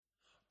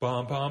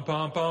Bum, bum,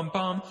 bum, bum,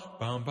 bum,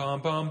 bum,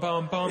 bum, bum,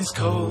 bum, bum. It's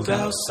cold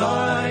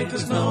outside,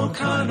 there's no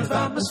kind of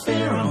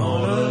atmosphere, I'm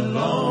all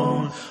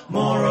alone,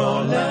 more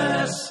or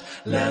less.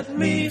 Let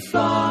me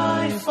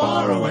fly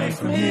far away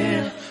from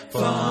here.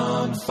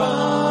 Fun,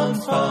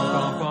 fun,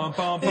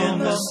 fun, in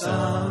the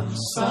sun,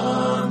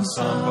 sun,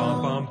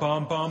 sun.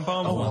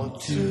 I want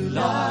to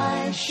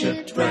lie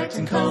shipwrecked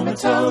and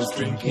comatose,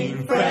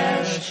 drinking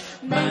fresh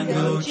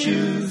mango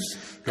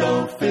juice.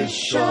 Goldfish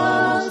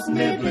shows,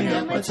 nibbling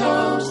at my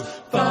toes.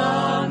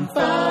 Fun,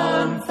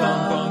 fun,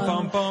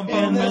 fun,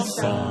 in the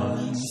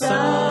sun,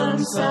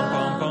 sun, sun.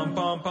 Fun,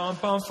 fun,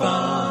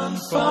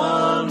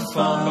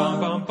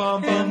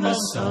 fun, in the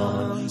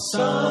sun,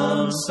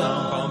 sun,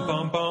 sun.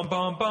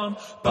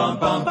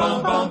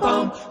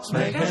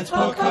 Smegheads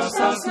podcast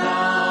us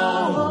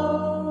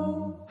now.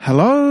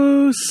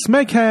 Hello,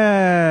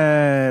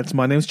 Smegheads!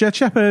 My name's Jed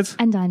Shepherd.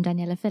 And I'm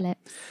Daniela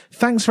Phillips.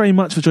 Thanks very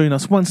much for joining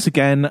us once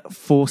again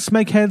for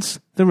Smegheads,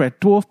 the Red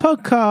Dwarf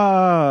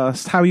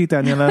podcast. How are you,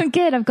 Daniela? I'm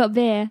good, I've got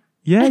beer.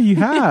 Yeah, you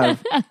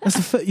have.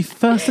 That's the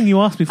first thing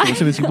you asked me for as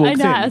soon as you walked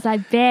in. I know, I was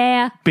like,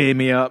 beer. Beer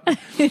me up.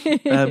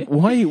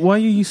 Why are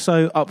you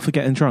so up for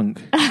getting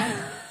drunk?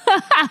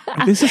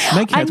 This is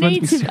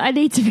Smegheads. I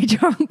need to be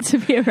drunk to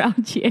be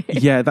around you.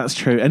 Yeah, that's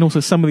true. And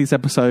also some of these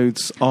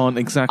episodes aren't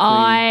exactly...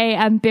 I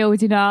am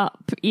building up,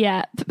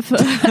 to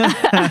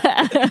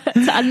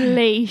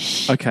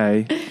unleash.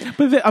 Okay.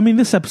 But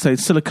this episode,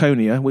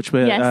 Siliconia, which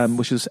Yes.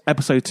 which is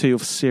episode 2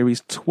 of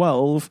series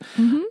 12,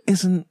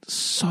 isn't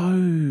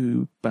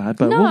so bad.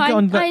 But No, we'll get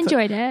on that. I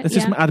enjoyed it. Let's do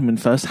some admin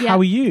first. Yeah. How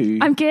are you?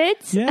 I'm good.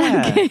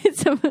 Yeah. I'm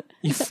good.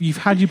 You've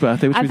had your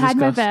birthday, which I've we had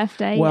discussed. my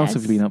birthday, What else yes.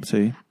 have you been up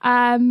to?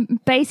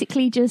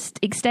 Basically just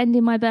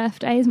extending my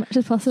birthday as much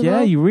as possible.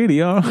 Yeah, you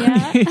really are.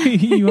 Yeah.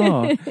 You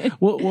are.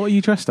 What are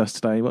you dressed as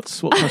today? What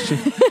costume?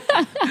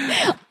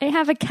 I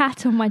have a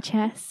cat on my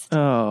chest.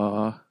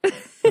 Oh,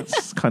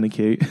 that's kind of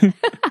cute.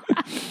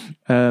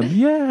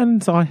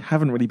 And I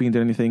haven't really been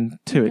doing anything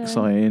too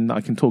exciting that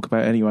I can talk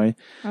about anyway.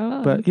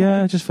 Oh, But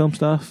yeah, just film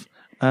stuff.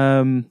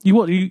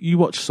 You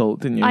watched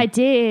Salt, didn't you? I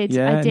did.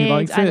 Yeah, I and you did.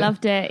 liked I it?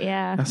 loved it.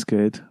 Yeah. That's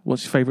good.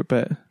 What's your favourite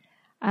bit?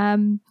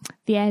 The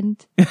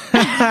end.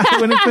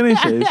 When it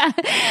finishes?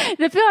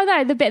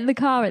 The bit in the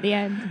car at the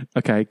end.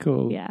 Okay,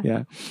 cool. Yeah.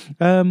 Yeah.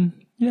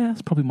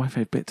 That's probably my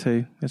favourite bit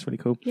too. That's really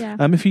cool. Yeah.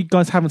 If you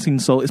guys haven't seen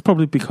Salt, it's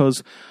probably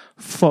because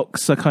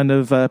Fox are kind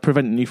of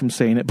preventing you from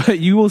seeing it, but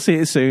you will see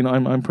it soon.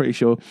 I'm pretty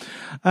sure. Okay.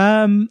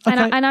 And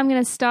I'm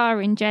going to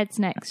star in Jed's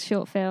next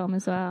short film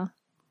as well.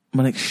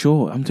 My next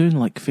short. I'm doing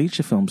like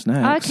feature films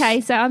next. Okay,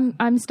 so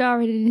I'm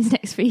starring in his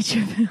next feature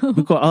film.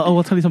 We've got.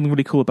 I'll tell you something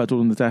really cool about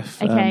Dawn of the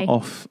Deaf. Okay.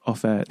 Off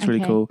air. It's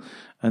really Okay. cool.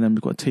 And then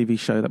we've got a TV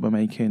show that we're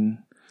making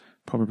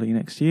probably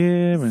next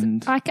year.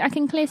 And I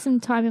can clear some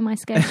time in my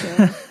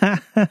schedule.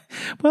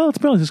 well, to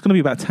be honest, it's going to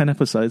be about 10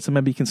 episodes, so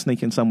maybe you can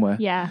sneak in somewhere.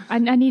 Yeah, I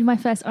need my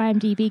first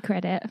IMDb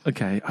credit.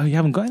 Okay. Oh, you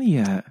haven't got any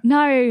yet?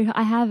 No,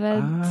 I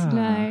haven't. Ah.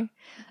 No.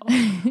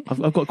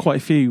 I've got quite a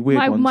few weird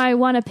ones. My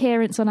one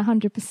appearance on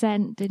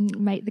 100% didn't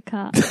make the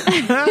cut.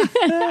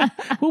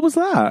 What was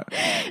that?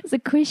 It's a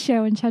quiz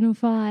show on Channel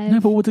 5. No,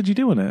 but what did you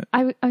do on it?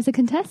 I was a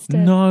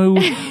contestant. No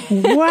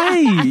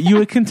way! You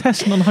were a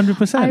contestant on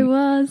 100%? I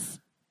was.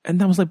 And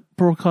that was like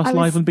broadcast I was-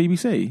 live on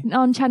BBC?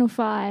 On Channel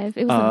 5.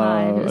 It wasn't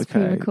live, it was okay.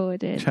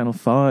 pre-recorded. Channel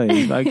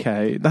 5,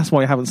 okay. That's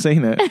why I haven't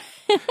seen it.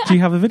 Do you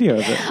have a video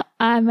of it?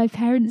 My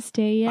parents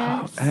do,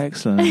 yes. Oh,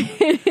 excellent.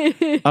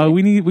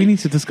 We need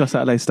to discuss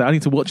that later. I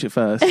need to watch it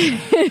first.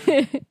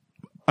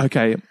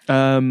 Okay,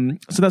 so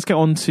let's get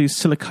on to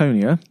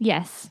Siliconia.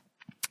 Yes.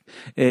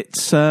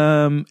 It's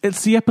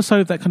the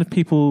episode that kind of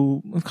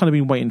people have kind of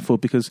been waiting for,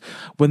 because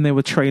when they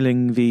were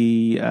trailing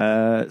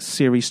the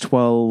series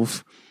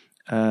 12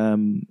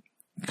 the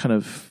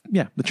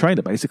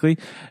trailer, basically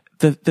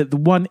the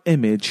one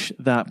image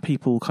that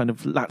people kind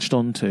of latched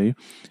onto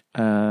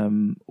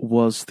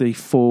was the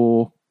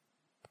 4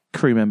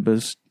 crew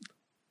members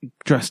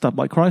dressed up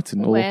like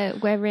Crichton, or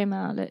Where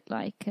Rimmer looked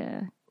like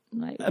a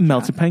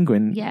melted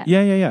penguin.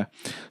 Yeah.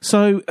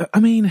 So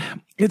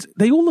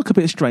they all look a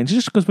bit strange,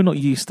 just because we're not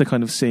used to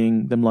kind of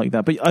seeing them like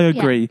that. But I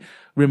agree,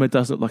 Rimmer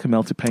does look like a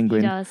melted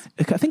penguin. He does.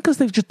 I think because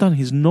they've just done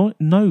his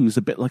nose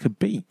a bit like a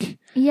beak.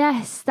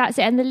 Yes, that's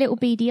it. And the little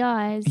beady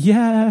eyes.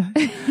 Yeah.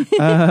 We'll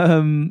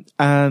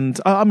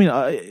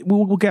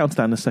get onto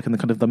that in a second, the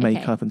kind of the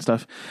makeup and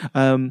stuff.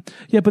 But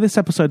this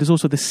episode is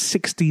also the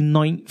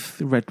 69th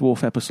Red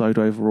Dwarf episode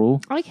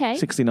overall. Okay.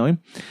 69.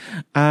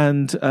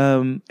 And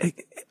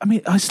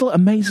it still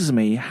amazes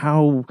me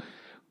how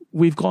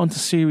we've got onto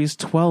series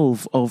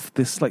 12 of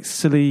this like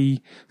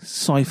silly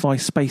sci-fi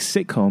space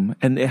sitcom,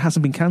 and it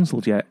hasn't been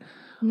cancelled yet.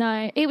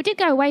 No, it did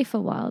go away for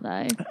a while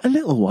though. A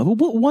little while.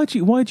 But why do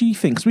you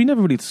think? Because we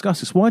never really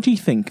discussed this. Why do you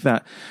think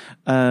that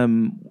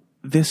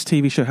this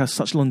TV show has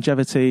such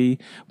longevity?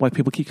 Why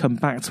people keep coming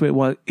back to it?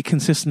 Why it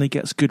consistently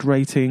gets good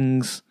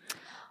ratings?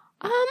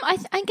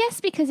 I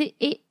guess because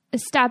it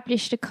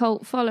established a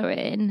cult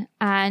following,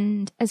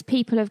 and as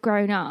people have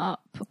grown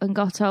up and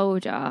got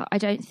older, I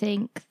don't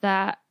think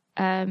that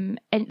and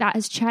that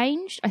has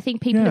changed. I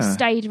think people have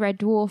stayed Red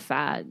Dwarf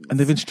fans. And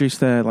they've introduced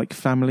their like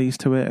families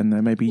to it, and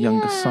their maybe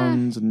younger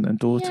sons and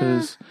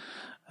daughters.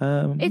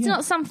 It's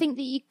not something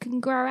that you can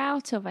grow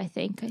out of, I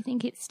think. I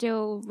think it's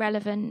still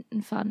relevant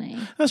and funny.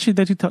 Actually,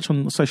 they do touch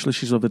on social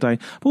issues of the day.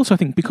 But also, I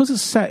think because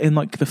it's set in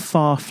like the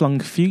far-flung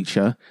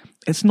future,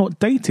 it's not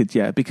dated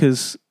yet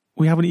because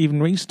we haven't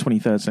even reached the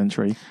 23rd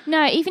century.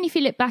 No, even if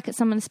you look back at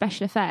some of the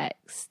special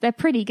effects, they're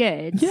pretty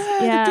good.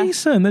 Yeah. They're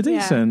decent. They're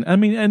decent. I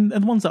mean, and the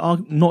ones that are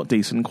not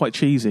decent, quite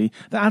cheesy,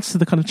 that adds to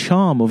the kind of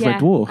charm of Red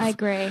Dwarf. I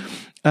agree.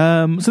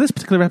 So this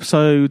particular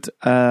episode,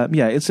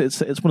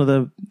 it's one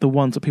of the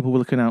ones that people were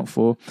looking out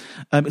for.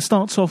 It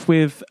starts off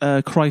with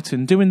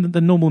Crichton doing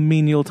the normal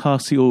menial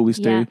tasks he always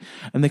do,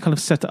 and they kind of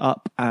set it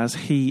up as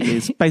he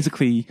is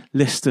basically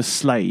Lister's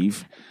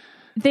slave.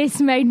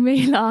 This made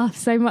me laugh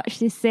so much,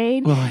 this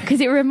scene, because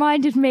it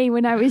reminded me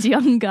when I was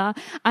younger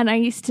and I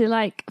used to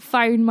like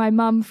phone my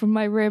mum from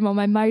my room on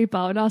my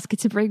mobile and ask her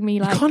to bring me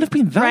like You can't have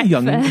been that breakfast.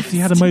 young if you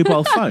had a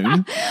mobile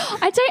phone.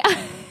 I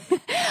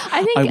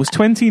think I was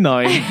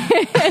 29.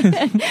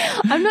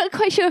 I'm not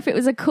quite sure if it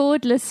was a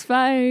cordless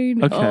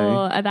phone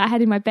or that I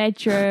had in my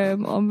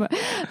bedroom.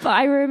 But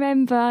I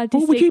remember...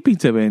 What would you be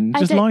doing?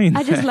 Just lying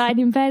there? I just lied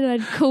in bed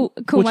and I'd call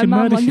my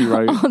mum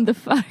on the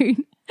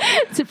phone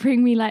to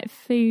bring me like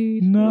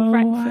food or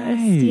breakfast.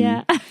 Way.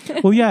 Yeah.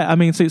 Well, yeah, I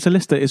mean, so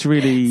Lister is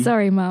really...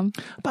 Sorry, Mum.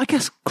 But I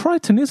guess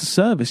Crichton is a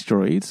service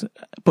droid,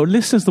 but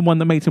Lister's the one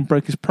that made him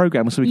break his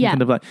program so he can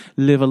kind of like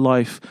live a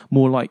life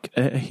more like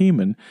a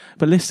human.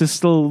 But Lister's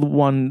still the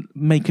one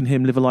making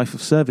him live a life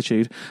of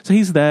servitude. So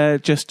he's there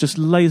just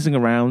lazing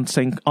around,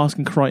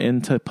 asking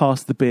Crichton to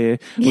pass the beer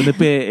when the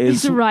beer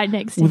is right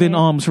next to within him.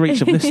 arm's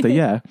reach of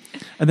Lister,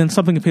 And then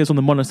something appears on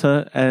the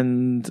monitor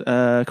and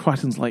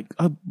Crichton's like,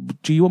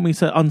 do you want me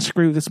to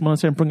unscrew this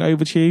monitor and bring it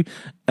over to you?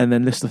 And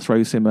then Lister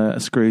throws him a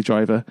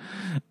screwdriver.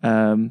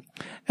 And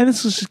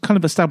this is just kind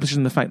of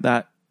establishing the fact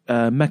that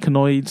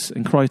Mechanoids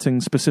and Crichton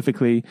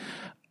specifically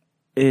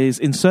is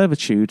in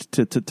servitude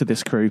to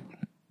this crew.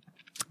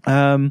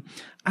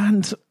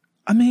 And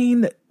I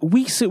mean,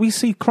 we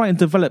see Crichton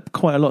develop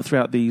quite a lot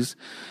throughout these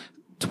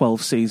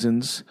 12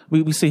 seasons.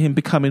 We see him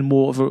becoming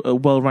more of a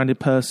well-rounded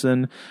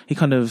person. He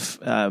kind of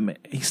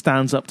he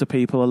stands up to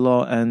people a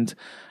lot, and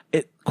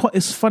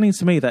it's funny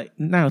to me that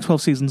now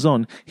 12 seasons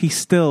on, he's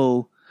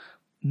still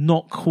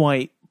not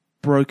quite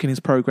broken his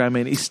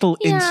programming. He's still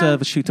in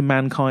servitude to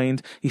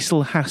mankind. He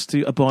still has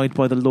to abide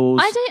by the laws.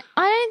 I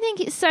don't think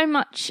it's so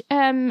much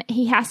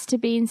he has to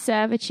be in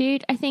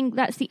servitude. I think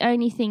that's the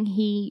only thing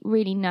he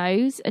really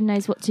knows and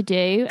knows what to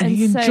do. And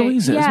he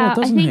enjoys it as well,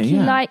 doesn't he? I think he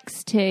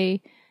likes to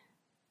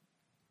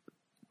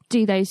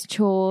do those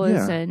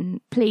chores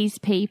and please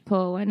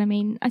people. And I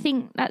mean, I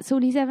think that's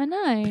all he's ever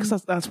known. Because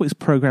that's what he's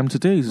programmed to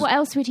do. What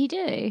else would he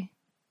do?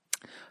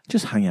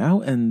 Just hang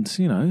out and,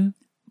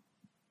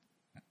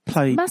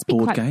 play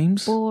board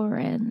games.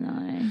 Boring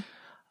though.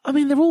 I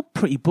mean, they're all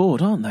pretty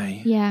bored, aren't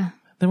they? Yeah.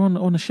 They're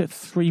on a ship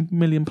 3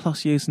 million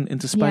plus years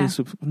into space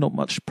with not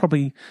much,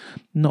 probably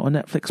not a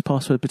Netflix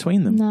password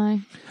between them.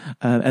 No.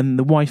 And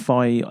the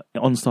Wi-Fi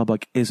on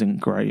Starbug isn't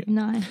great.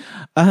 No.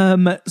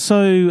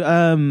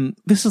 So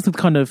this is the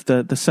kind of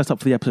the setup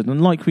for the episode.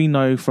 And like we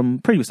know from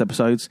previous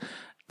episodes,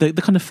 the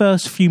kind of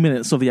first few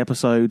minutes of the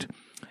episode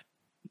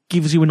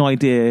gives you an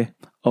idea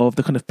of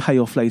the kind of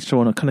payoff later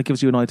on. It kind of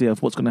gives you an idea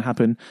of what's going to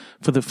happen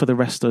for the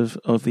rest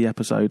of the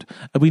episode.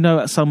 And we know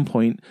at some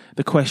point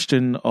the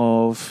question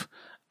of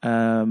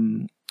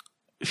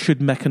should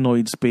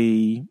mechanoids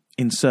be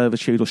in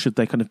servitude or should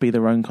they kind of be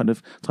their own kind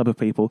of type of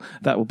people,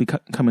 that will be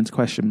come into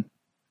question.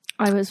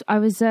 I was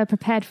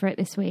prepared for it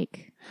this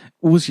week.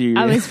 Was you?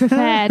 I was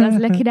prepared. I was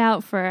looking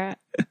out for it.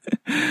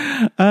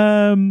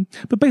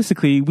 But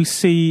basically, we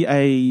see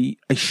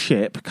a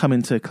ship come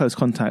into close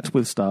contact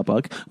with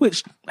Starbug,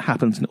 which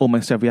happens in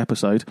almost every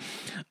episode.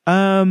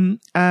 And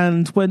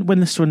when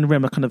Lister and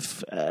Rimmer kind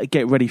of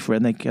get ready for it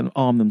and they can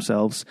arm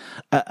themselves,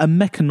 a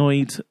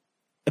mechanoid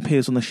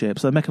appears on the ship.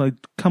 So the mechanoid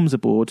comes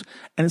aboard,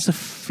 and it's a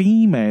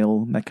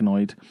female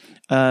mechanoid.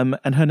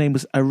 And her name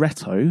was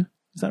Areto.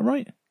 Is that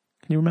right?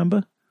 Can you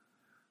remember?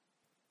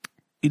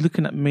 You're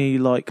looking at me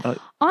like...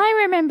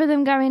 I remember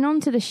them going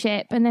onto the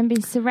ship and then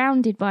being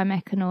surrounded by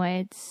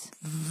mechanoids.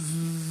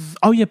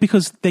 Oh, yeah,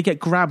 because they get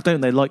grabbed,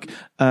 don't they? Like...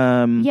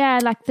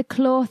 like the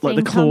claw thing.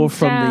 Like the claw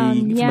from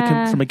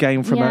down. from a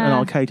game, from an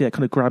arcade, it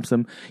kind of grabs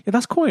them. Yeah,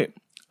 that's quite...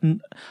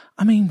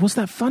 I mean, was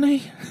that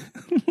funny?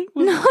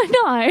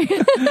 No.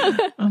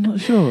 I'm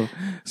not sure.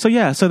 So,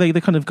 yeah, so they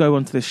kind of go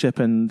onto this ship,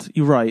 and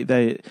you're right,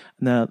 they're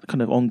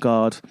kind of on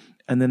guard.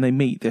 And then they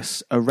meet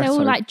this Areto. They're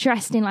all like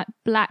dressed in like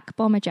black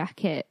bomber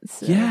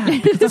jackets. Yeah.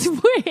 It's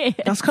weird.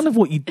 That's kind of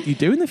what you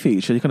do in the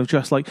future. You kind of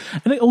dress like...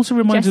 And it also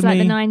reminded me...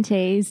 Just like the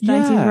 90s.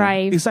 90s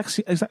rave.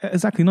 Exactly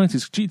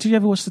 90s. Did you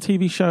ever watch the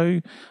TV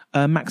show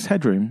Max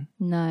Headroom?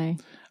 No.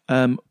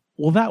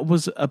 Well, that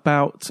was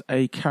about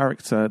a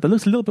character that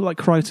looks a little bit like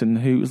Crichton,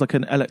 who was like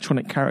an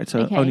electronic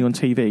character only on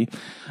TV.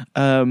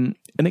 And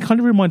it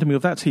kind of reminded me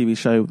of that TV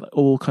show,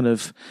 all kind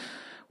of...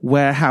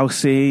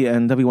 warehousey,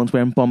 and everyone's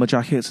wearing bomber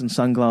jackets and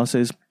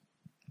sunglasses.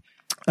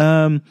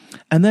 And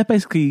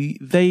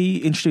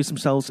they introduce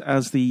themselves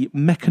as the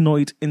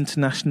Mechanoid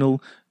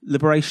International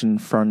Liberation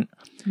Front.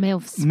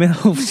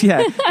 MILFs,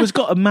 yeah. It's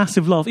got a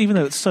massive laugh, even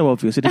though it's so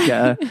obvious. It did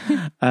get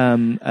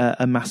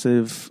a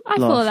massive I laugh.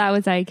 thought that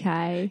was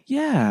okay.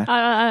 Yeah.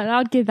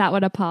 I'd give that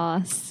one a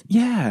pass.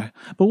 Yeah.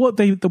 But what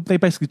they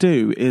basically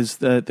do is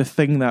the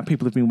thing that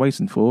people have been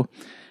waiting for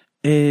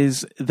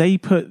is they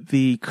put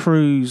the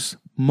crew's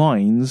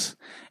minds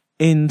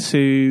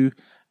into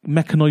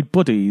mechanoid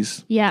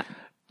bodies. Yeah.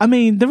 I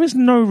mean, there is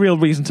no real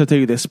reason to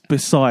do this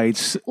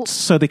besides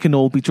so they can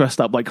all be dressed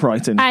up like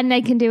Crichton. And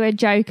they can do a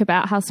joke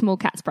about how small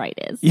Cat's brain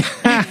is. Yeah.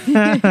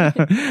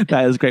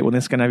 That is great when they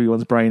scan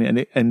everyone's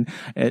brain and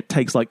it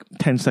takes like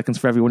 10 seconds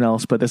for everyone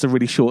else, but there's a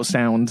really short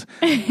sound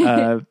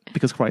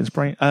because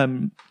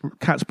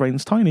Cat's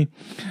brain's tiny.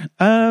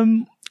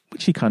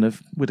 Which he kind of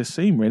would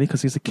assume, really,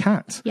 because he's a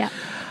cat. Yeah.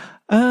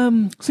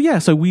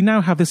 So we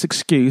now have this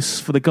excuse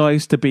for the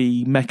guys to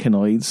be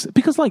mechanoids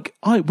because,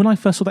 when I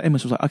first saw that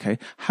image, I was like, okay,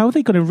 how are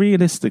they going to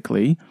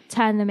realistically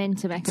turn them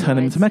into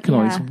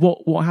mechanoids? Yeah.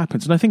 What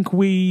happens? And I think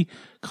we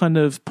kind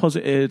of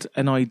posited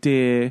an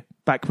idea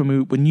back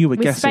when you were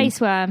with guessing.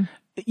 Spaceworm.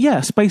 Yeah,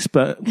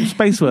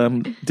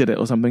 Spaceworm did it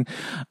or something.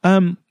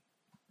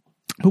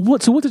 But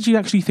what did you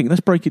actually think?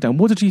 Let's break it down.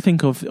 What did you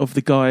think of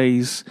the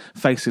guys'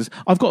 faces?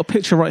 I've got a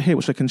picture right here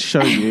which I can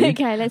show you.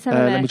 Okay, let's have a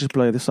look. Let me just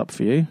blow this up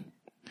for you.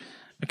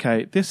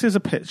 Okay, this is a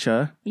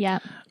picture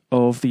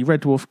of the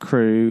Red Dwarf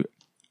crew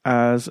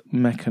as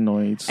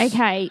mechanoids.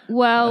 Okay,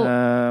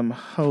 well...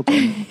 hold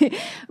on.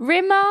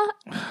 Rimmer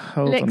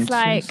looks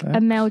like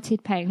a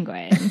melted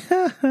penguin.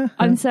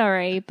 I'm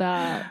sorry,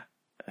 but...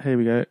 Here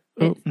we go.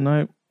 Oh,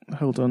 no.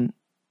 Hold on.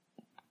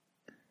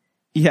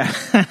 Yeah.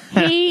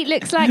 He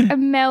looks like a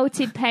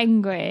melted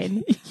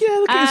penguin. Yeah,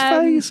 look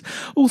at his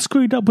face. All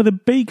screwed up with a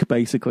beak,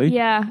 basically.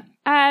 Yeah.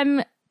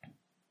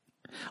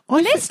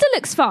 Lister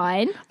looks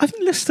fine. I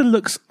think Lister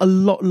looks a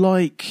lot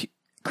like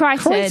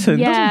Crichton,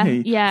 yeah,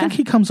 doesn't he? Yeah. I think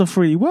he comes off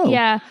really well.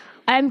 Yeah.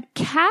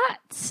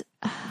 Cat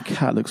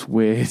looks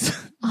weird.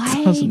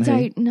 I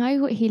don't know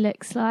what he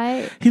looks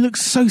like. He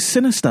looks so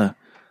sinister.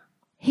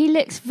 He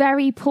looks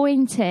very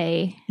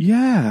pointy.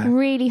 Yeah.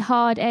 Really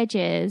hard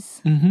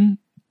edges. Mm-hmm.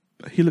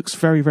 He looks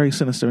very, very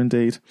sinister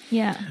indeed.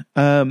 Yeah.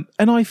 And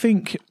I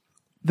think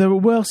there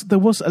was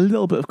a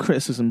little bit of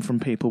criticism from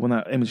people when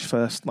that image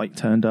first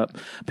turned up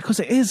because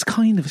it is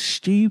kind of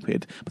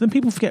stupid. But then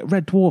people forget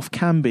Red Dwarf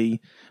can be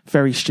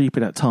very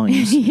stupid at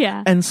times.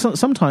 Yeah. And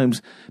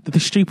sometimes the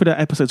stupider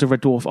episodes of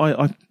Red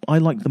Dwarf I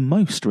like the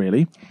most,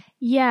 really.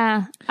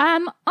 Yeah.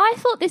 I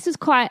thought this was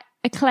quite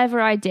a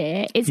clever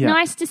idea. It's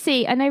nice to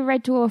see. I know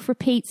Red Dwarf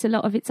repeats a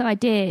lot of its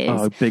ideas.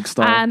 Oh, big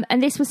style.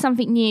 And this was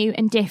something new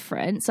and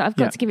different. So I've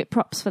got to give it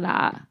props for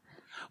that.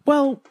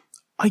 Well,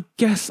 I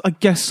guess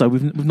so.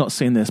 We've not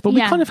seen this, but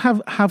we kind of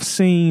have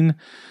seen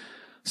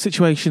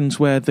situations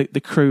where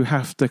the crew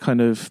have to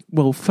kind of,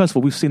 well, first of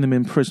all, we've seen them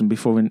in prison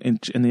before in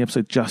the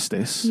episode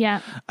Justice.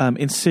 Yeah.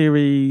 In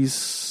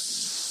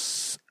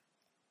series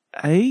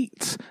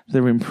 8,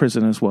 they're in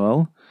prison as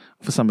well.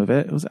 For some of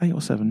it was 8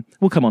 or 7.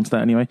 We'll come on to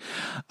that anyway.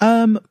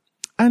 So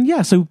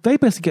they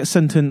basically get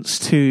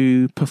sentenced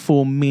to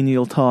perform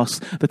menial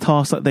tasks, the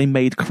tasks that they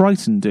made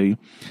Crichton do.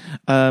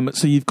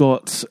 So you've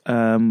got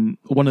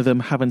one of them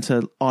having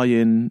to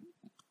iron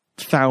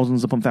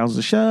thousands upon thousands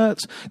of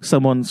shirts,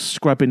 someone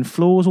scrubbing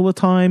floors all the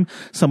time,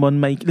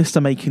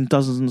 Lister making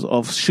dozens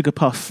of sugar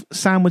puff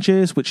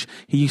sandwiches, which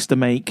he used to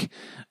make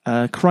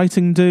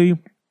Crichton do.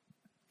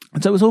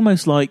 And so it was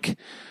almost like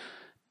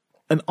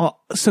a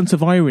sense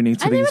of irony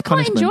to these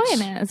punishments. And they were quite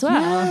enjoying it as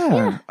well.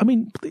 Yeah. I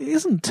mean, it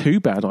isn't too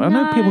bad. I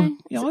know people...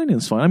 Yeah,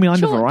 ironing's fine. I mean, I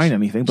never iron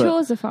anything, but...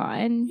 Chores are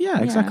fine. Yeah,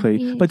 exactly.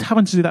 Yeah. But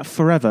having to do that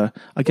forever,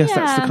 I guess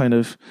that's the kind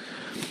of...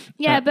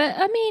 Yeah, but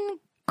I mean,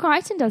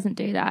 Crichton doesn't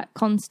do that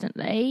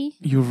constantly.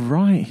 You're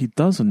right. He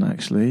doesn't,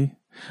 actually.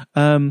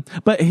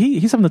 But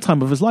he's having the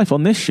time of his life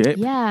on this ship.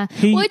 Yeah.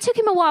 Well, it took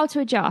him a while to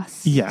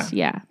adjust. Yeah.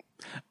 Yeah.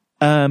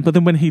 But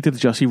then when he did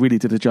adjust, he really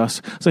did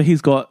adjust. So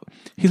he's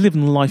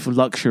living a life of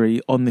luxury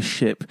on this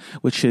ship,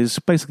 which is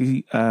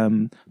basically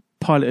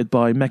piloted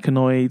by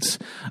mechanoids.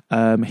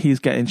 He's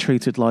getting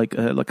treated like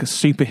a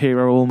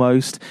superhero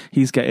almost.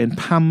 He's getting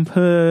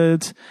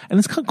pampered, and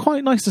it's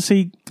quite nice to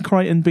see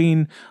Crichton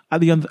being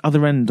at the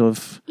other end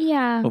of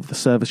the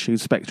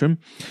servitude spectrum.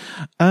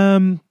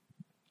 But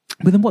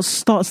then what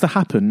starts to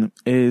happen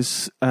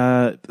is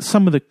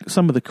some of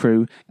the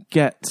crew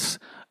get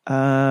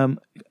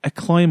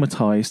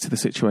acclimatized to the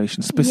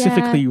situation,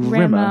 specifically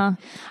Rimmer.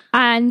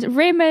 And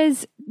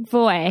Rimmer's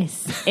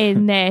voice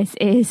in this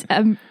is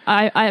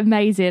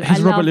amazing.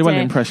 His Robert Llewellyn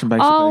impression,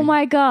 basically. Oh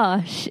my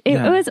gosh,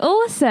 it was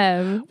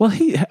awesome. Well,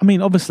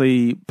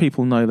 obviously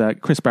people know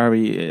that Chris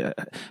Barry,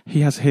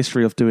 he has a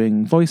history of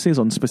doing voices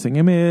on Spitting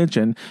Image,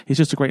 and he's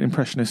just a great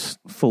impressionist,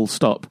 full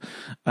stop.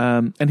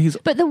 But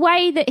the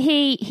way that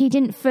he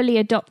didn't fully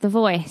adopt the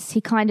voice,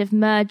 he kind of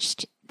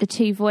merged the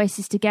two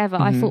voices together,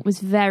 I thought was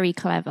very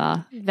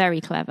clever.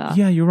 Very clever.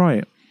 Yeah, you're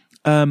right.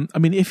 I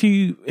mean, if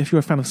you're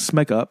a fan of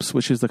Smegheads,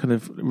 which is the kind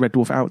of Red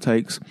Dwarf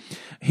outtakes,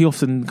 he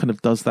often kind of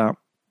does that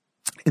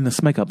in the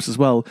Smegheads as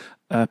well,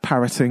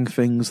 parroting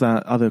things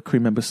that other crew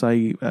members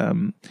say,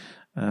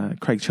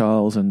 Craig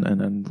Charles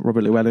and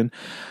Robert Llewellyn.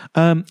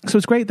 So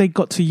it's great they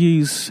got to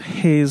use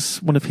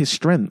one of his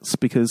strengths,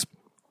 because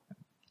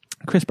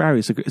Chris Barry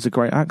is a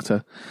great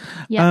actor.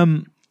 Yeah.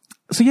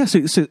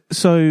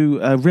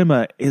 So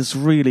Rimmer is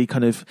really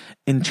kind of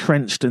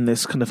entrenched in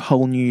this kind of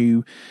whole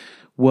new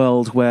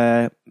world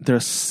where there are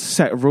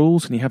set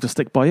rules and you have to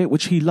stick by it,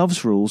 which he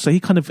loves rules. So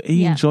he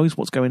enjoys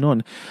what's going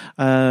on.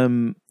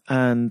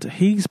 And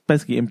he's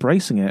basically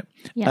embracing it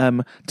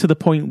to the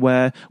point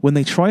where when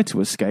they try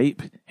to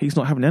escape, he's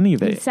not having any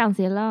of it. He sounds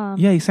the alarm.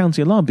 Yeah, he sounds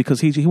the alarm because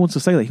he wants to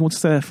stay there. He wants to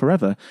stay there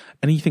forever.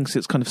 And he thinks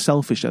it's kind of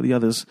selfish that the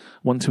others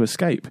want to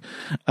escape.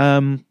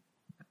 If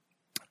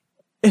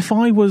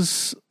I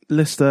was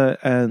Lister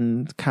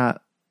and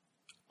Kat,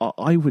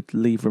 I would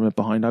leave Rimmer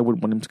behind. I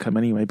wouldn't want him to come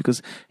anyway,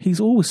 because he's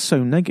always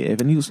so negative,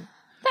 and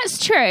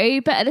That's true,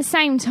 but at the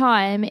same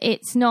time,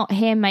 it's not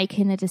him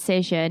making a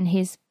decision.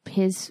 His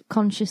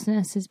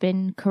consciousness has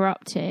been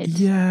corrupted.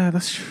 Yeah,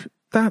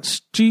 that's.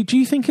 Do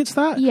you think it's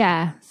that?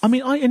 Yeah. I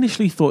mean, I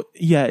initially thought,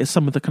 it's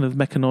some of the kind of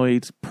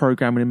mechanoid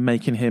programming and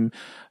making him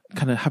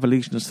kind of have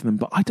allegiance to them,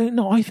 but I don't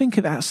know. I think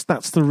that's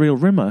the real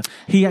Rimmer.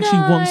 He actually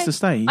wants to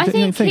stay. I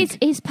think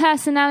his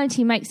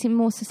personality makes him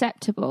more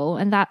susceptible,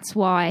 and that's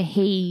why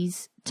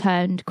he's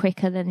turned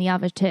quicker than the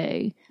other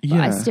two. But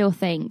I still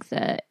think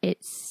that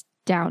it's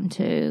down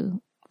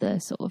to the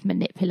sort of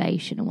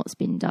manipulation and what's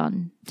been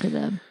done to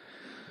them.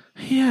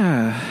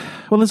 Yeah.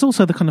 Well, there's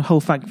also the kind of whole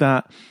fact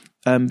that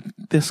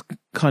this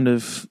kind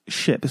of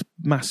ship, this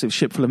massive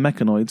ship full of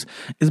mechanoids,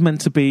 is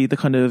meant to be the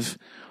kind of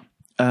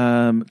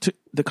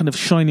the kind of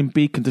shining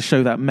beacon to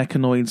show that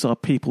mechanoids are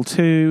people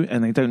too,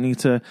 and they don't need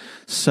to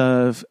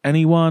serve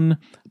anyone.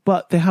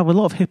 But they have a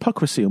lot of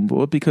hypocrisy on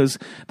board, because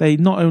they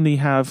not only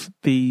have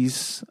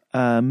these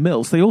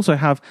mills, they also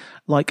have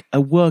like a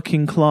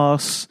working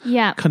class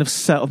kind of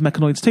set of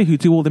mechanoids too, who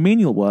do all the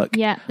menial work.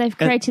 Yeah, they've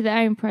created their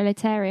own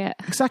proletariat.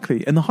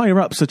 Exactly, and the higher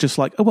ups are just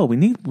like, oh well, we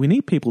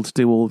need people to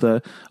do all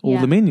the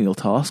menial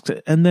tasks,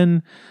 and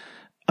then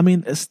I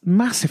mean, it's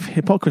massive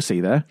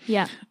hypocrisy there.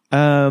 Yeah.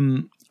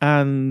 So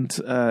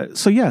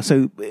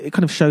it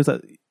kind of shows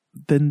that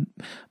the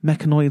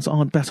mechanoids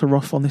aren't better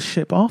off on this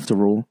ship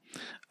after all.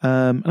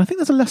 And I think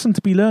there's a lesson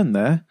to be learned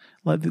there.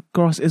 Like, the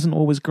grass isn't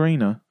always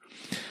greener.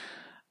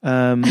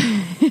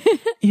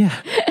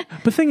 Yeah.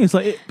 But the thing is,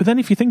 but then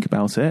if you think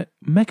about it,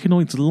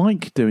 mechanoids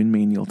like doing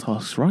menial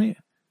tasks, right?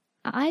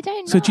 I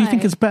don't know. So do you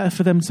think it's better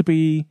for them to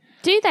be...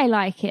 Do they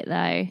like it,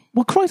 though?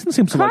 Well, Crichton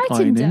seems to like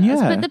ironing,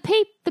 does, but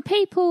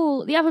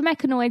the other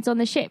mechanoids on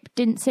the ship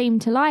didn't seem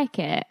to like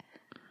it.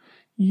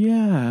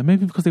 Yeah,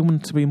 maybe because they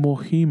wanted to be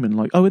more human.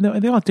 Like,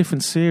 and there are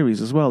different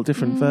series as well,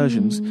 different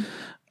versions.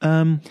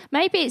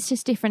 Maybe it's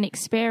just different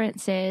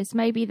experiences.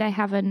 Maybe they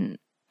haven't.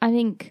 I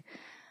think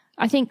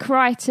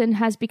Crichton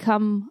has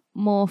become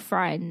more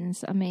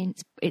friends. I mean,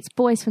 it's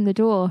boys from the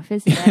dwarf,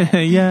 isn't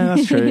it? Yeah,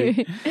 that's true.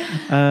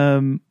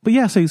 But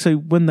yeah, so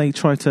when they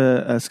try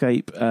to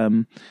escape,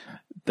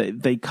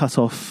 they cut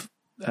off.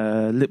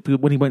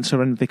 When he went to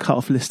surrender, they cut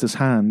off Lister's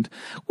hand,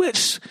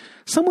 which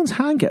someone's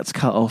hand gets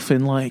cut off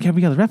in like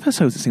every other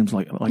episode. It seems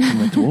like in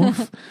the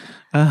dwarf.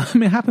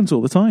 It happens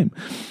all the time.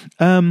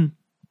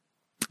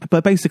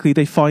 But basically,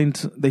 they find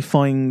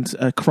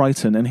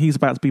Crichton, and he's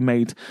about to be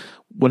made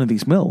one of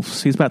these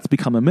MILFs. He's about to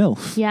become a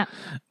MILF. Yeah.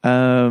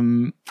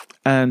 And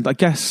I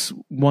guess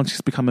once he's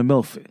become a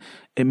MILF,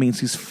 it means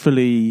he's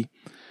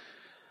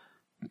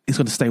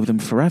going to stay with them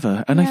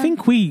forever. And I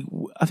think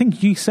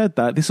you said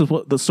that this is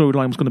what the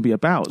storyline was going to be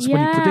about. So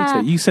when you predicted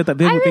it, you said that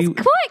there would be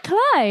quite close.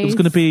 It was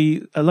going to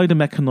be a load of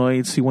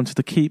mechanoids who wanted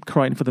to keep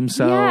Crichton for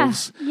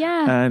themselves.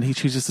 Yeah. And he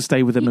chooses to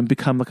stay with them and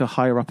become like a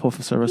higher up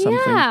officer or something.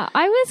 Yeah,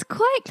 I was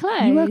quite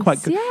close. You were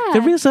quite good. Yeah.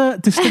 There is a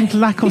distinct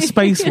lack of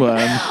space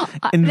worm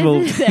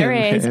involved. There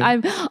is.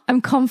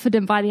 I'm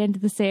confident by the end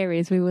of the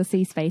series we will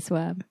see space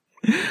worm.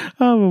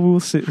 Oh, well, we'll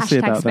see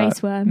about space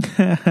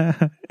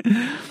that.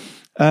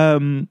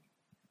 Worm.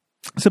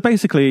 So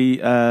basically,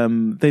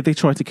 they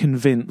try to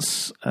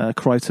convince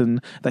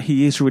Crichton that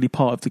he is really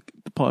part of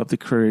the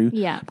crew.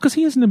 Yeah, because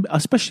he isn't,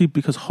 especially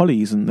because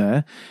Holly isn't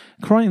there.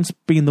 Crichton's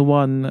been the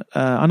one.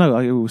 I know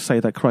I always say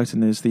that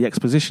Crichton is the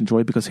exposition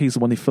droid because he's the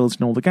one who fills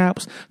in all the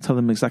gaps, tell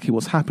them exactly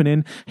what's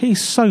happening.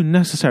 He's so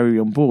necessary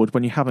on board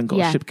when you haven't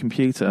got a ship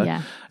computer.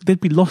 Yeah. They'd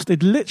be lost.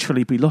 They'd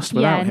literally be lost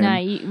without him. Yeah,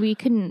 no, we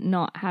couldn't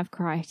not have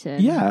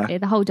Crichton. Yeah,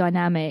 the whole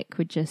dynamic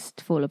would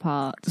just fall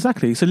apart.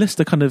 Exactly. So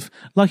Lister kind of,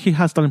 like he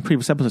has done in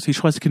previous episodes, he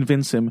tries to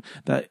convince him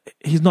that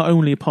he's not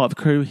only a part of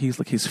the crew, he's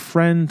like his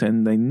friend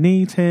and they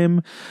need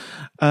him.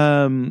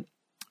 And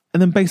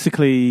then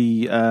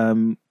basically,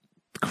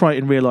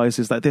 Crichton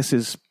realizes that this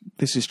is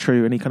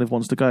true and he kind of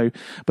wants to go.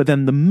 But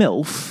then the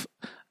MILF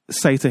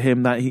say to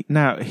him that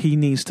he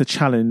needs to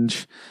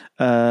challenge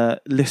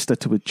Lister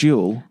to a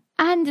duel.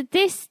 And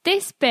this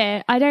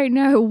bit, I don't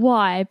know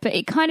why, but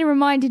it kind of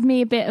reminded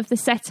me a bit of the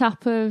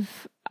setup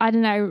of, I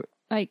don't know,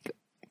 like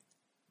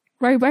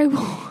Robot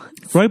Wars.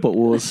 Robot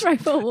Wars.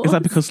 Robot Wars. Is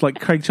that because like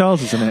Craig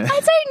Charles is in it? I don't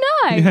know.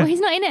 Yeah. Well, he's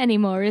not in it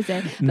anymore, is he?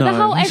 But No, the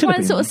whole he should have everyone's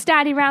been. sort of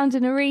standing around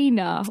an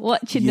arena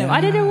watching them.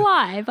 I don't know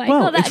why, but I Well,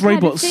 got that it's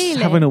kind robots of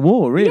feeling. having a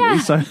war, really. Yeah.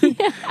 So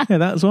yeah,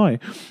 that's why.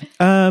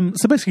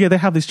 So basically, they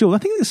have this duel. I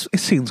think it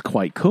seems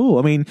quite cool.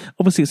 I mean,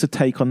 obviously, it's a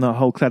take on the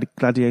whole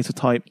gladiator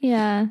type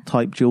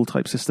duel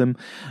type system.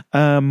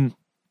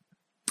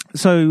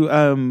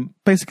 So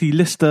basically,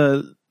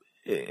 Lister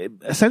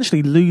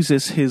essentially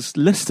loses his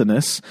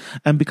Listerness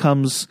and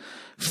becomes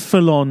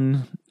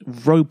full-on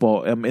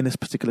robot in this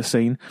particular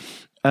scene.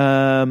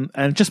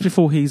 And just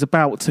before he's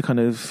about to kind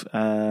of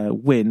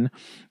win,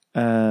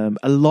 a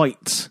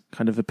light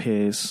kind of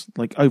appears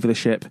like over the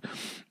ship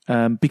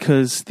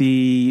because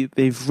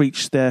they've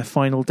reached their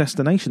final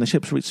destination. The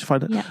ship's reached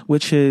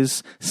which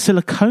is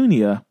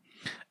Siliconia.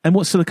 And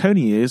what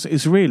Siliconia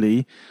is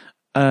really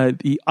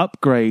the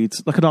upgrade,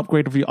 like an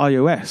upgrade of your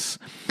iOS.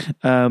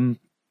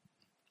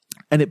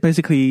 And it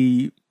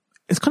basically,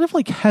 it's kind of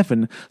like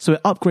heaven. So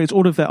it upgrades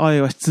all of their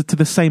iOS to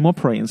the same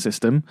operating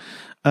system.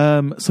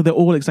 So they're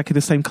all exactly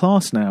the same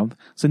class now.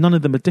 So none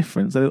of them are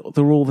different.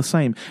 They're all the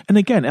same. And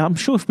again, I'm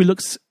sure if we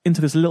look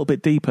into this a little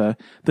bit deeper,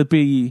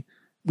 we'd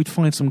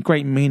find some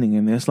great meaning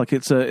in this. Like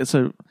it's a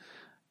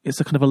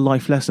kind of a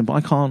life lesson, but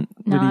I can't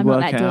really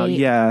work it out.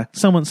 Yeah.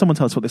 Someone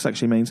tell us what this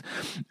actually means.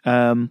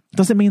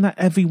 Does it mean that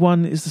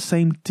everyone is the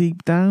same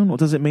deep down? Or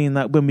does it mean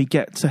that when we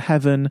get to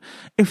heaven,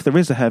 if there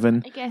is a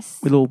heaven, I guess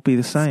we'll all be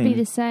the same? Be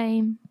the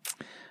same.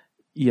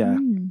 Yeah.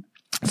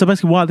 So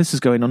basically, while this is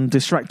going on,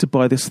 distracted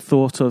by this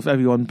thought of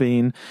everyone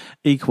being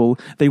equal,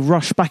 they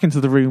rush back into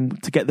the room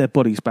to get their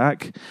bodies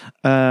back,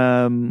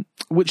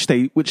 which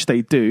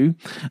they do,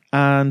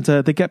 and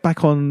they get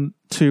back on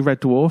to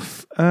Red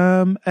Dwarf,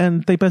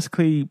 and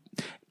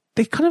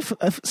they kind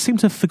of seem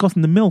to have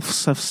forgotten, the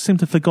MILFs have seemed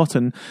to have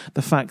forgotten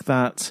the fact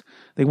that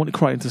they wanted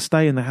Crichton to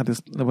stay, and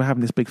they were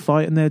having this big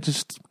fight, and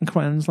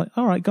Crichton's like,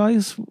 all right,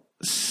 guys,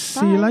 see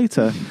you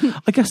later.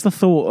 I guess the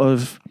thought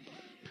of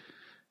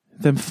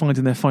them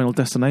finding their final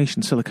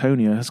destination,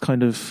 Siliconia, has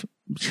kind of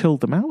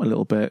chilled them out a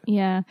little bit.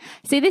 Yeah.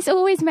 See, this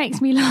always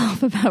makes me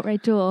laugh about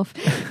Red Dwarf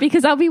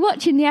because I'll be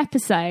watching the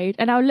episode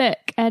and I'll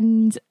look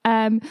and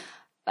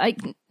like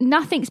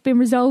nothing's been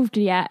resolved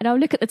yet, and I'll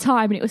look at the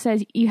time and it will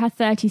say you had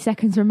 30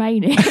 seconds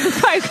remaining. And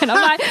I'm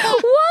like,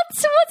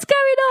 what's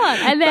going on?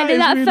 And then in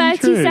that really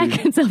 30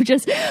 seconds of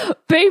just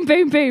boom,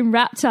 boom, boom,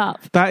 wrapped up.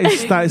 That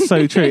is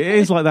so true. It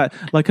is like that.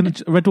 Like in a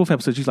Red Dwarf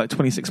episode, she's like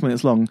 26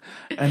 minutes long,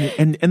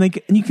 and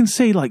you can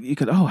see like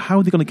how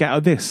are they going to get out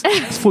of this?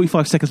 It's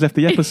 45 seconds left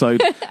of the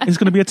episode. It's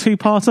going to be a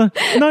two-parter.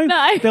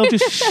 No, they'll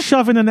just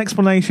shove in an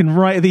explanation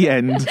right at the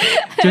end.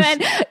 Just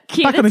and then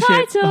cue back the on the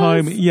titles. ship,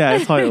 home. Yeah,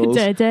 titles.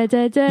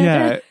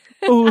 Yeah.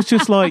 Oh, it's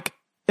just like,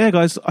 yeah,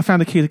 guys, I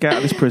found a key to get out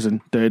of this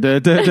prison.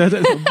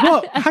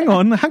 What? Hang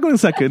on a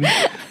second.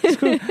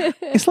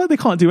 It's like they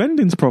can't do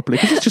endings properly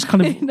because it's just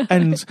kind of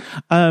ends.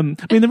 I mean,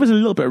 there is a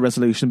little bit of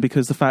resolution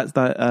because the fact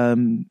that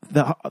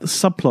the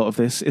subplot of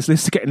this is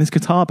Lister getting his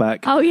guitar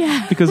back. Oh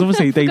yeah, because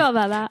obviously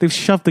they've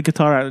shoved the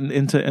guitar out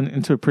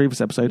into a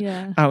previous episode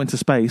out into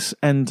space,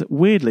 and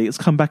weirdly it's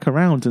come back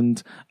around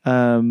and.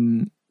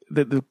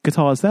 The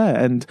guitar's there,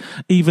 and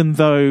even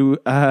though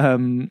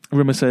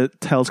Rimmer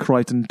tells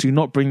Crichton, do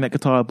not bring that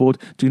guitar aboard,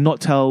 do not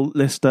tell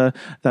Lister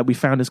that we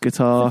found his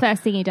guitar. It's the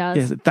first thing he does.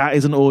 Yes, that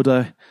is an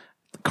order.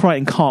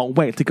 Crichton can't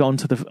wait to go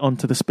onto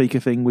the speaker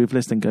thing with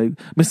Lister and go,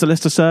 Mr.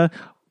 Lister, sir,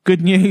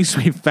 good news,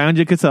 we've found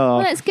your guitar.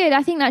 Well, that's good.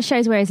 I think that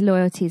shows where his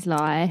loyalties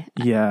lie.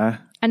 Yeah.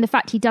 And the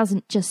fact he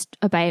doesn't just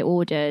obey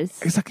orders.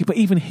 Exactly, but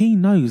even he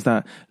knows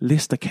that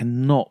Lister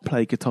cannot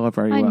play guitar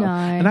very well. I know.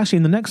 And actually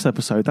in the next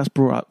episode, that's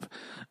brought up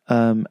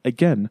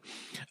again.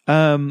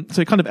 So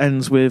it kind of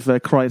ends with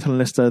Crichton telling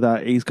Lister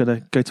that he's going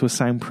to go to a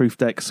soundproof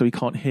deck so he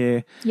can't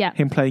hear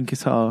him playing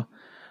guitar,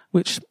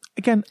 which,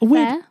 again,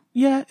 weird.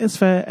 Yeah, it's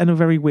fair and a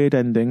very weird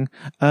ending.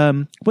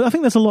 But I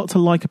think there's a lot to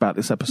like about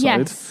this episode.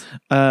 Yes.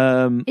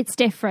 It's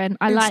different.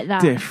 I like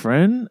that.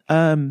 Different.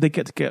 They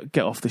get to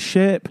get off the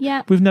ship.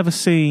 Yeah. We've never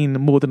seen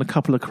more than a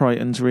couple of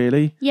Crichtons,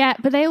 really. Yeah,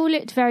 but they all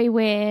looked very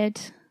weird.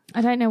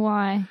 I don't know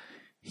why.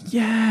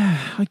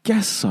 Yeah, I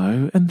guess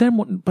so. And then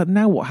what? But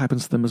now what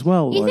happens to them as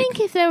well? You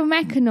think if they were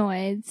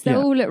mechanoids, they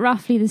all look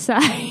roughly the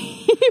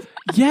same?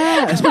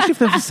 Yeah, especially if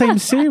they're the same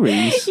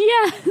series.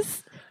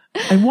 Yes.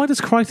 And why is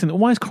Crichton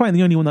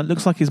the only one that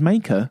looks like his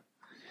maker?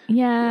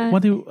 Yeah.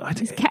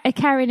 He's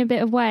carrying a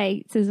bit of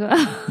weight as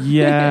well.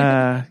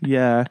 Yeah.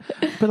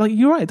 But like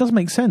you're right, it doesn't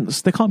make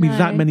sense. There can't be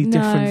that many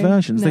different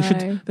versions. No.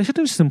 They should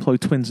just employ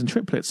twins and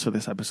triplets for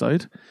this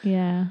episode.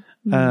 Yeah.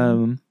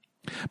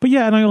 But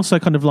yeah, and I also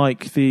kind of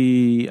like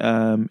the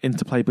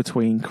interplay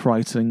between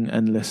Crichton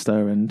and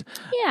Lister, and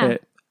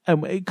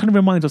it kind of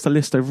reminds us that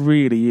Lister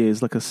really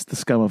is like the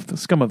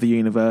scum of the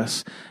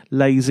universe,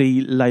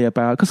 lazy,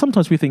 layabout. Because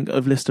sometimes we think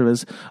of Lister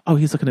as,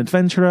 he's like an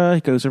adventurer.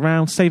 He goes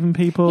around saving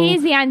people. He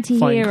is the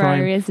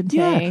anti-hero, isn't he?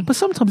 Yeah, but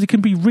sometimes he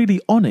can be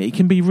really on it. He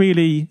can be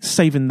really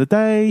saving the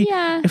day.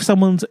 Yeah. If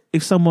someone's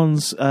if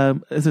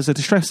there's a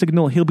distress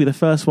signal, he'll be the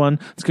first one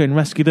to go and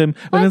rescue them.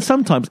 And then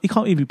sometimes he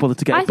can't even be bothered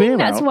to get a beer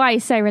out. I think that's why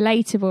he's so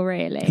relatable,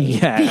 really.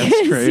 Yeah, because,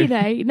 that's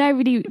true.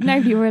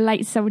 Nobody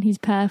relates to someone who's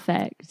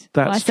perfect.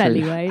 That's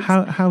true.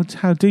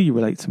 How do you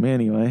relate to me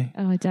anyway?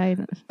 Oh, I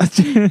don't.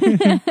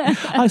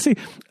 I see.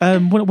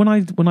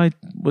 When I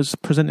was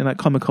presenting at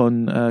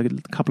Comic-Con a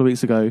couple of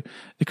weeks ago,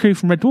 the crew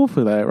from Red Dwarf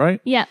were there, right?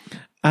 Yeah.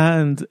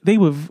 And they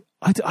were.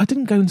 I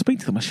didn't go and speak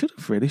to them. I should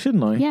have really,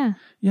 shouldn't I? Yeah.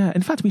 Yeah.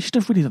 In fact, we should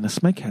have really done a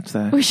Smegheads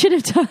there. We should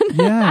have done.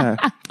 Yeah.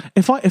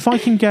 If I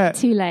can get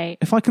too late.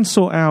 If I can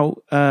sort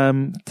out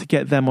to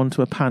get them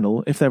onto a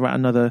panel if they're at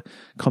another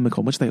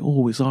Comic-Con, which they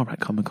always are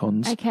at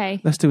Comic-Cons. Okay.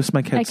 Let's do a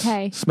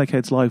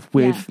Smegheads live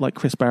with like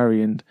Chris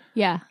Barry and.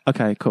 Yeah.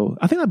 Okay. Cool.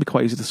 I think that'd be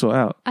quite easy to sort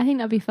out. I think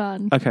that'd be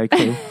fun. Okay.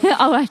 Cool.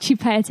 I'll actually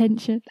pay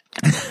attention.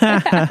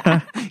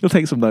 You'll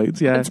take some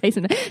notes. Yeah.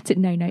 Took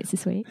no notes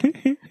this week.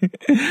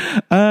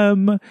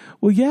 Well,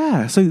 yeah.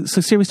 So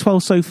series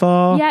 12 so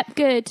far. Yep,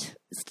 good.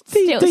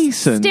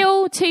 Decent.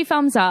 Still 2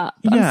 thumbs up.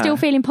 Yeah. I'm still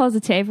feeling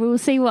positive. We'll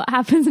see what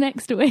happens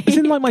next week. It's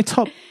in like my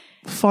top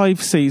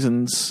 5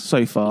 seasons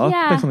so far.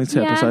 Yeah, based on these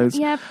 2 episodes.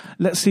 Yeah.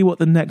 Let's see what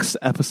the next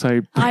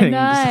episode brings.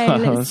 I know.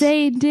 Let's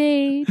see,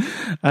 indeed.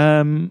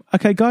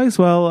 Okay, guys.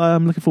 Well,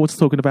 I'm looking forward to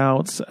talking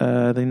about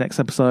the next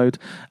episode.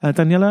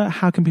 Daniela,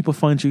 how can people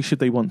find you should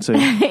they want to?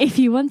 If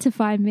you want to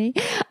find me,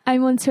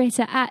 I'm on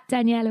Twitter at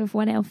Daniela with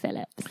 1L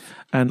Phillips.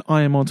 And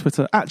I am on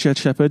Twitter at Jed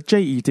Shepherd,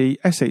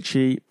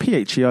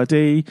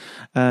 JEDSHEPHERD. You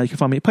can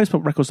find me at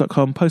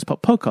postpoprecords.com,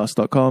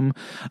 postpoppodcast.com.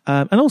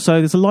 And also,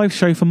 there's a live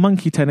show for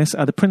Monkey Tennis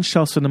at the Prince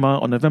Charles Cinema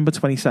on November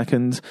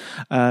 22nd.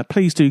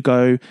 Please do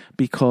go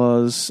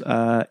because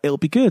it'll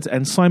be good.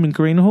 And Simon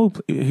Greenhall,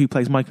 who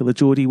plays Michael the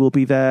Geordie, will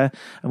be there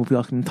and we'll be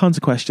asking him tons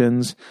of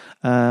questions.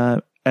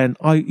 And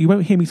you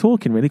won't hear me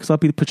talking really because I'll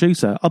be the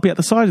producer. I'll be at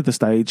the side of the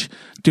stage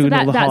doing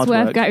all the hard work.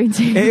 That's worth going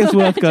to. It is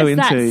worth going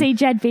to. See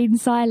Jed being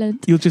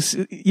silent. You'll just,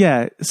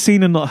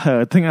 seen and not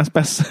heard. I think that's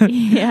best.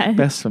 Yeah.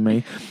 Best for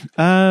me.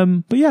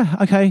 But yeah,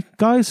 okay,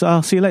 guys,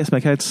 I'll see you later,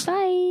 Smegheads.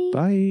 Bye.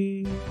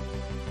 Bye.